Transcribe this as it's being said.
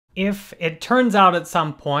If it turns out at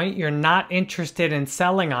some point you're not interested in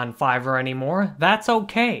selling on Fiverr anymore, that's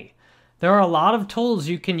okay. There are a lot of tools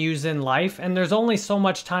you can use in life, and there's only so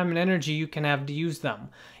much time and energy you can have to use them.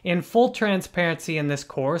 In full transparency in this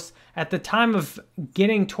course, at the time of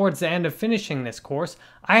getting towards the end of finishing this course,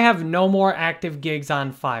 I have no more active gigs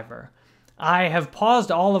on Fiverr. I have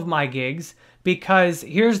paused all of my gigs because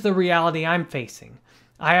here's the reality I'm facing.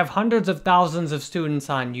 I have hundreds of thousands of students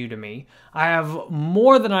on Udemy. I have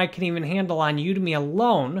more than I can even handle on Udemy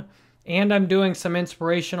alone, and I'm doing some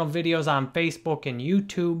inspirational videos on Facebook and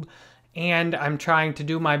YouTube, and I'm trying to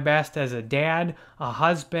do my best as a dad, a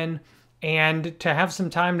husband, and to have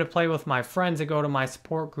some time to play with my friends and go to my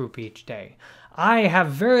support group each day. I have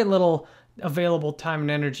very little available time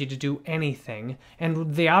and energy to do anything,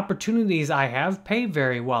 and the opportunities I have pay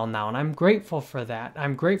very well now, and I'm grateful for that.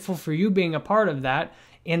 I'm grateful for you being a part of that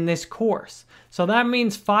in this course. So that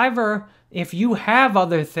means Fiverr, if you have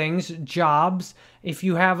other things, jobs, if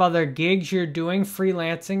you have other gigs you're doing,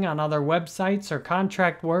 freelancing on other websites or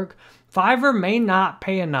contract work, Fiverr may not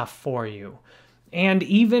pay enough for you. And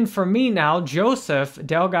even for me now, Joseph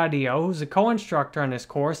Delgadillo, who's a co-instructor on this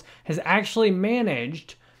course, has actually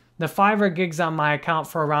managed the Fiverr gigs on my account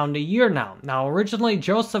for around a year now. Now, originally,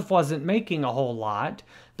 Joseph wasn't making a whole lot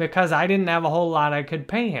because I didn't have a whole lot I could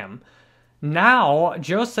pay him. Now,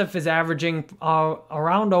 Joseph is averaging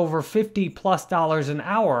around over $50+ an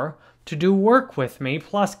hour to do work with me,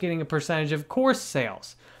 plus getting a percentage of course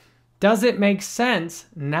sales. Does it make sense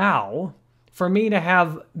now for me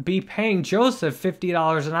to be paying Joseph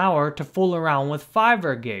 $50 an hour to fool around with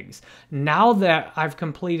Fiverr gigs? Now that I've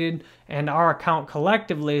completed, and our account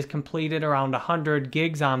collectively has completed around 100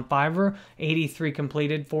 gigs on Fiverr, 83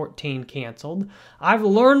 completed, 14 canceled. I've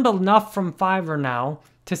learned enough from Fiverr now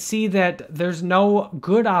to see that there's no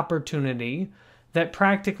good opportunity that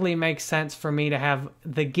practically makes sense for me to have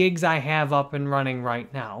the gigs I have up and running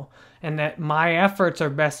right now, and that my efforts are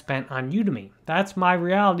best spent on Udemy. That's my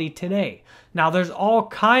reality today. Now, there's all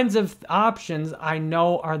kinds of options I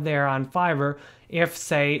know are there on Fiverr if,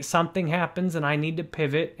 say, something happens and I need to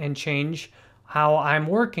pivot and change how I'm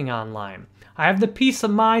working online. I have the peace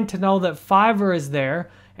of mind to know that Fiverr is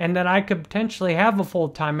there and that I could potentially have a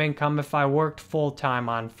full-time income if I worked full-time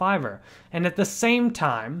on Fiverr. And at the same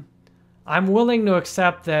time, I'm willing to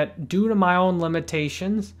accept that due to my own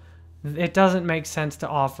limitations, it doesn't make sense to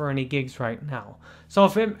offer any gigs right now. So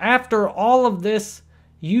if after all of this,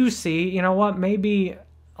 you see, you know what, maybe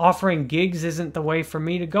offering gigs isn't the way for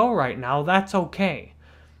me to go right now, that's okay.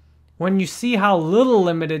 When you see how little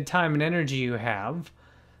limited time and energy you have,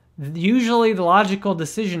 usually the logical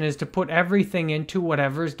decision is to put everything into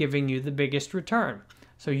whatever is giving you the biggest return.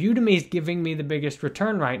 So Udemy is giving me the biggest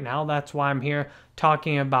return right now. That's why I'm here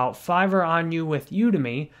talking about Fiverr on you with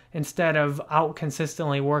Udemy instead of out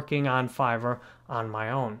consistently working on Fiverr on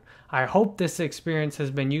my own. I hope this experience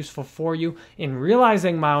has been useful for you. In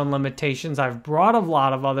realizing my own limitations, I've brought a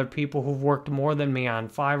lot of other people who've worked more than me on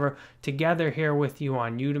Fiverr together here with you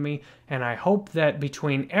on Udemy, and I hope that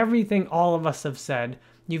between everything all of us have said,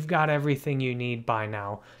 you've got everything you need by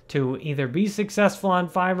now to either be successful on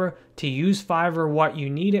Fiverr, to use Fiverr what you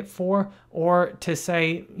need it for, or to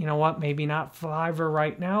say, you know what, maybe not Fiverr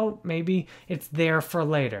right now, maybe it's there for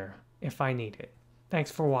later if I need it.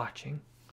 Thanks for watching.